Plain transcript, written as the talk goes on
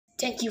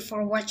Thank you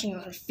for watching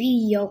our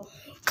video.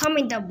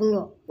 Comment down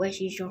below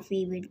which is your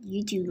favorite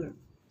YouTuber.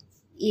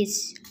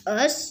 It's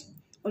us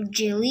or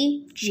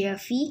Jelly,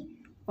 Jeffy,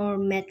 or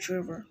Matt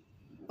River.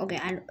 Okay,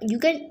 you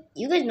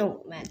guys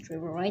know Matt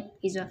River, right?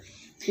 He's Trevor.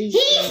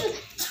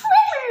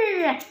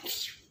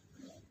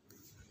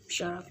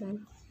 Shut up,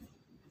 man.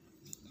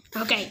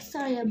 Okay.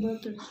 Sorry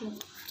about this.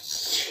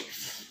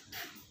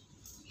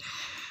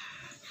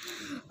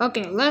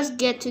 Okay, let's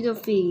get to the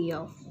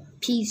video.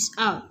 Peace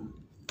out,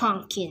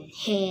 pumpkin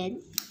head.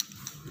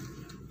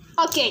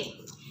 Okay,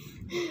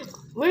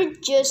 we're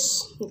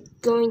just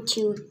going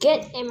to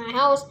get in my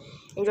house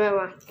and drive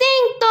around.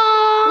 Ding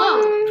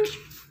dong!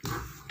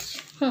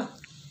 Huh.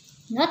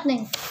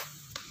 Nothing.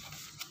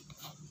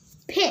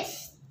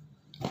 Piss.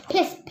 I'm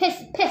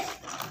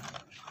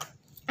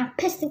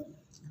pissing.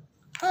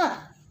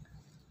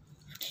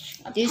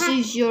 This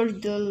is your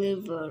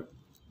deliver.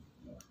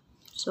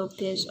 So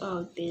piss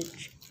out,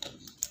 bitch.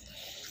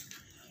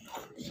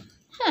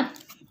 Huh.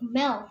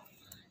 Mail.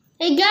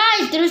 Hey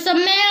guys, there's a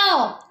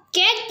mail.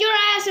 Get your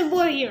ass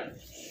over here.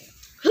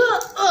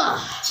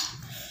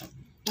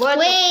 What?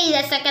 Wait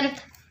a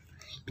second.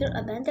 You're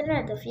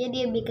abandoned the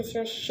video because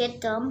you're shit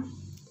dumb.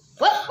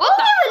 What? Who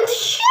even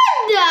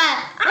said that?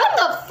 What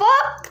the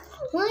fuck?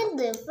 What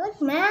the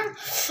fuck, man?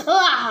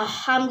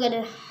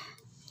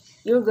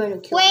 You're gonna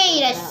kill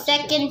Wait a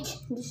second.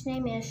 This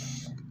name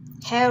is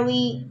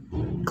Harry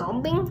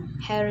Gumbing?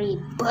 Harry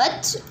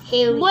Butt?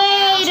 Harry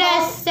Wait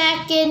asshole? a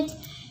second.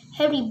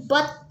 Harry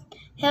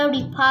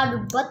Potter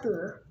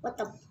Butler. What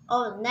the?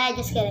 Oh, nah,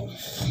 just kidding.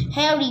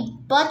 Harry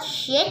Butt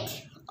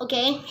shit.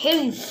 Okay.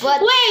 Harry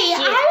Butt Wait, shit.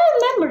 I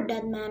remember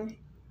that man.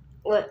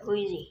 What? Who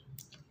is he?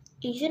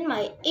 He's in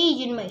my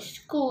age in my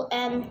school,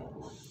 and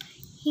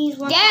he's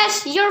one.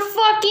 That's your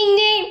fucking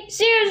name.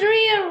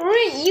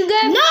 Seriously, you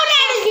got? No,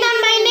 that is not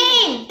my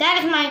name.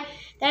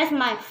 That is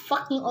my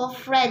fucking old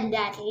friend.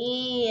 That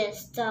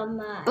is the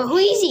man. But who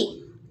is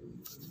he?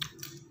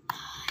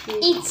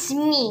 It's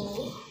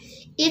me.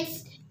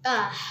 It's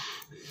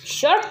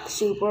Shark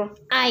Super.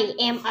 I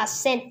am a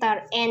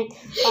centaur and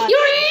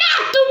you're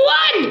not the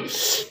one.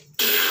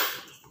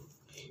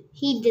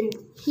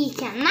 He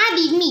cannot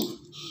eat meat.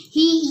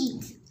 He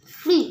eats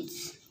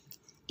fruits.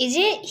 Is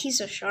it?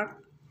 He's a shark.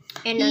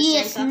 And He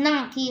a is centaur.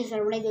 not. He is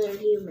a regular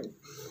human.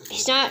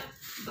 He's not.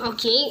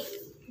 Okay,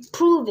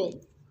 prove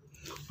it.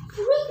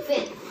 Prove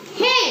it.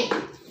 Hey,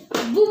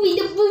 booby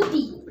the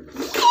booty.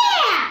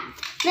 Yeah.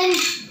 Then,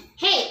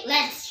 hey,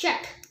 let's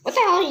check. What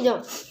the hell are you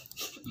doing?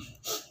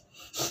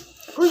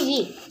 Who is he?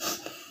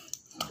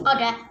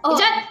 Okay. Is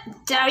that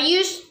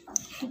Darius?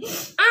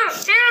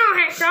 Hello,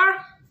 Hector.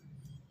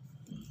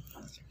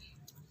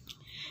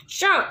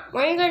 So,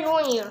 what are you guys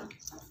doing here?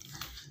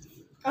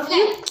 Okay.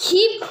 You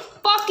keep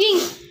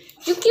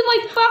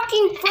like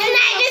fucking. And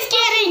I'm just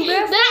kidding.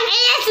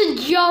 That's a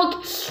joke.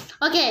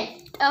 Okay.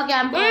 Okay,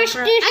 I'm going Where's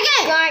for this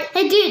Okay. guy?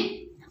 Hey,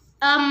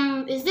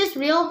 dude. Is this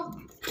real?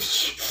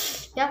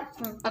 Yep.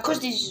 Of course,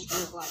 this is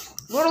real life.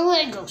 What are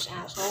Legos,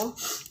 asshole?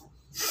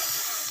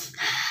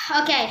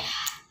 Okay.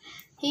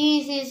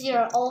 He's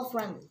your old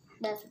friend.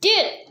 That's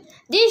Dude,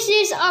 this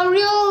is a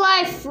real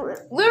life. We're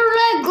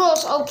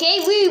Legos, okay?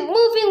 We're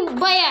moving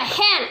by a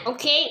hand,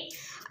 okay?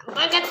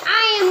 But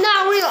I am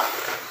not real.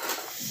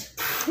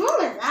 Who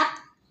was that?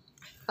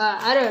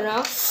 I don't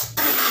know.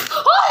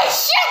 Holy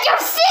shit! You're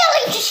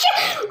silly shit!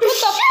 What the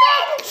fuck?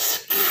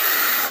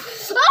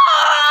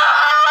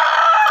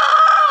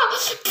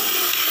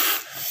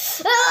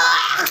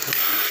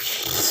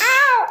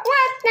 Ow!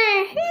 What the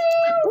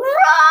hell?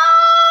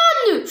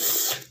 Run!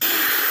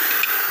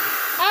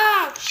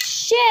 Oh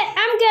shit!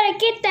 I'm gonna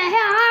get the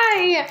hell out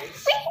of here.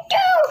 What you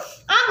do?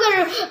 I'm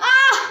gonna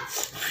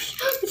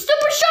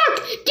Super Shark!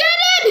 Get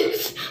in!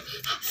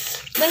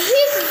 But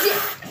he's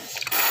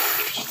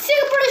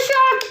Super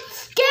Shark!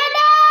 Get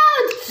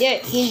out!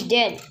 dead. He's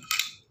dead.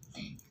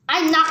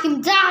 I knock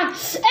him down!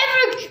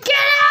 Everyone,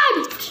 get out!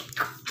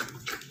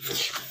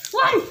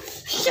 One!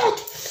 Shit!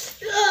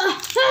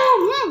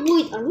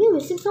 Wait, are we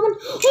missing someone?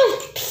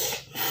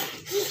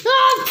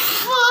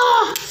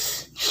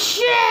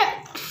 Shit!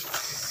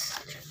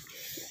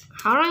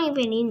 How long you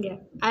been in there?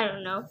 I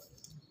don't know.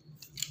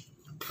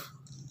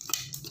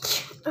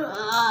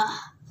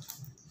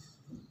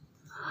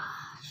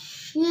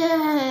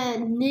 Shit,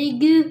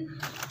 nigga.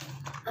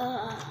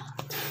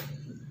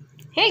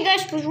 Hey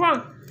guys, what's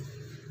wrong?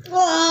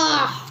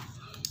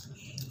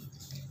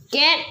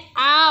 Get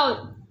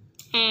out,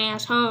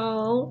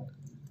 asshole.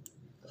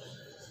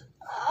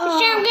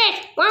 So guys,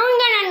 what are we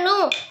gonna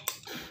do?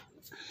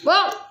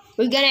 Well,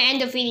 we're gonna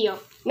end the video.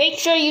 Make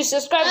sure you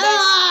subscribe,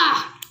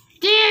 guys.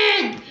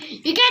 Dude,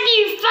 you can't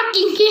even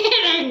fucking get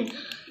in.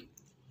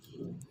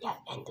 Yeah,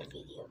 end the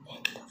video.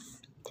 End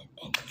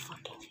the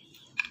fucking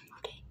video.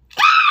 Okay.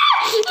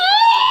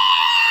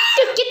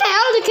 Dude, get the hell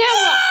out of the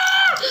camera.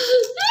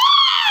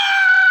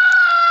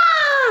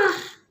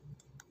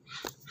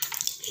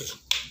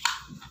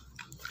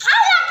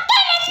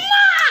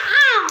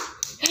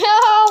 No!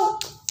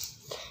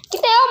 Get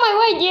the hell out of my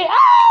way, dude. Oh,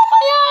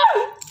 my arm!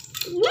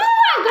 No,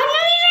 I'm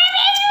gonna leave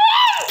it.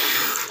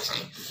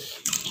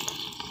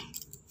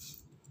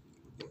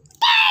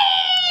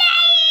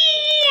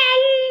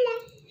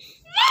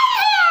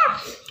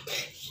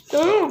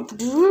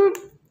 Don't.